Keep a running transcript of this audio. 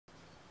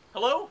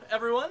Hello,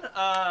 everyone.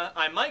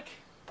 I'm Mike.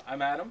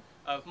 I'm Adam.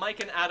 Of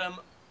Mike and Adam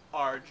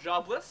Are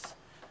Jobless.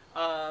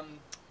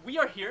 We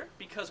are here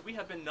because we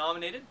have been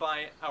nominated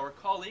by our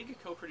colleague,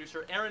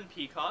 co-producer Aaron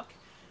Peacock,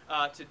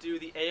 to do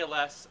the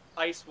ALS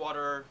Ice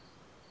Water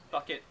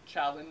Bucket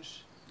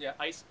Challenge. Yeah.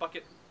 Ice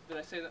bucket. Did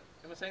I say that?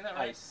 Am I saying that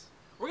right? Ice.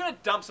 We're going to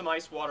dump some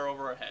ice water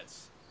over our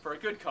heads for a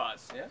good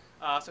cause.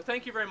 Yeah. So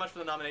thank you very much for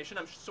the nomination.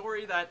 I'm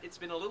sorry that it's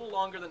been a little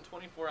longer than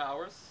 24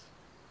 hours.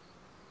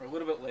 We're a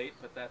little bit late,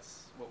 but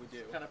that's what we do.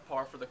 It's kind of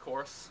par for the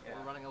course. Yeah.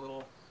 We're running a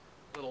little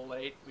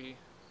late. We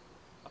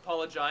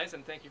apologize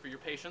and thank you for your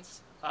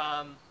patience.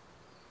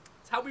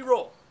 It's how we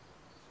roll,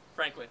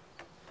 frankly.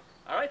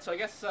 All right, so I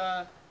guess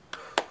You're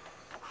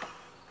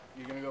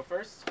gonna go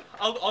first?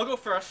 I'll go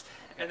first,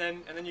 and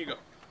then you go.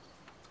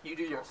 You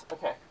do yours.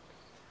 Okay.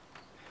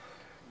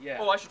 Yeah.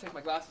 Oh, I should take my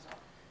glasses off.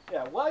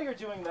 Yeah. While you're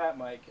doing that,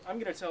 Mike, I'm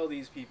gonna tell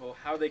these people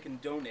how they can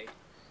donate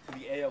to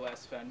the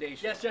ALS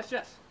Foundation.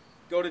 Yes.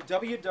 Go to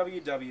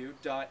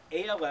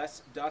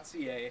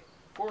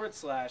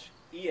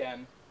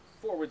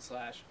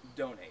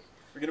www.als.ca/en/donate.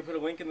 We're gonna put a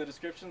link in the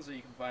description so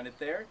you can find it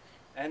there.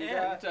 And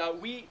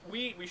we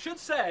should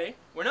say,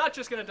 we're not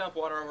just going to dump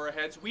water over our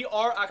heads, we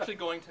are actually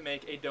going to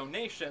make a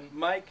donation.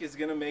 Mike is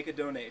gonna make a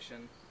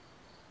donation.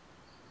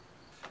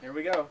 Here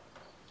we go.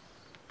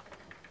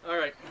 All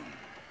right.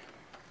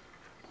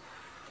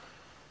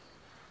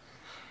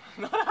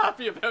 I'm not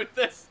happy about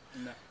this.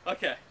 No.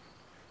 Okay.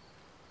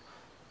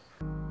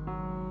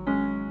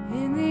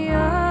 In the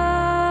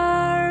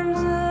arms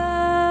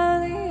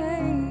of the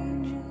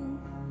angel,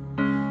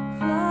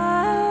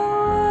 fly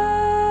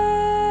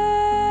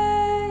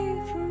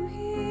away from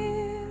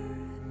here,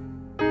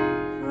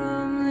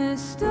 from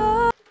this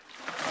dark.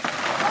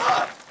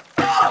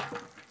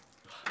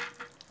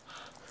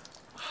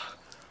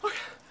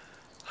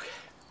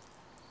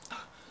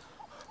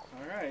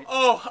 All right.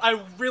 Oh, I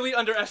really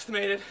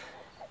underestimated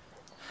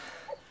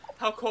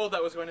how cold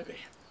that was going to be.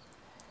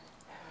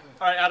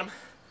 All right, Adam.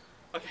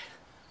 Okay.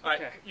 All right,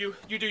 Okay. you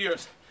do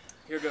yours.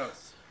 Here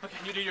goes. Okay,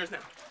 you do yours now.